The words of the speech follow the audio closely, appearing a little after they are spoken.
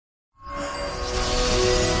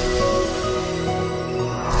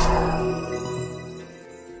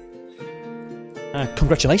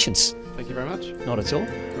Congratulations. Thank you very much. Not at all.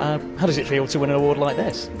 How does it feel to win an award like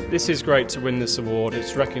this? This is great to win this award.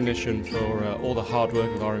 It's recognition for all the hard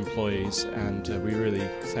work of our employees, and we really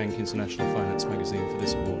thank International Finance Magazine for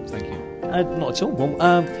this award. Thank you. Not at all. Well,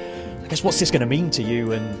 I guess what's this going to mean to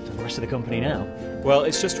you and the rest of the company now? Well,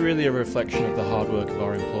 it's just really a reflection of the hard work of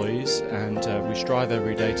our employees, and we strive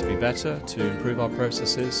every day to be better, to improve our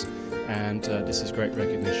processes, and this is great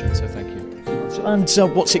recognition, so thank you. And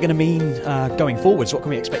what's it going to mean going forwards? What can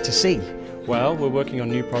we expect to see? Well, we're working on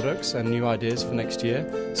new products and new ideas for next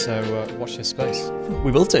year, so watch this space.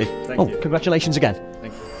 We will do. Thank you. Congratulations again.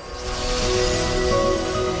 Thank you.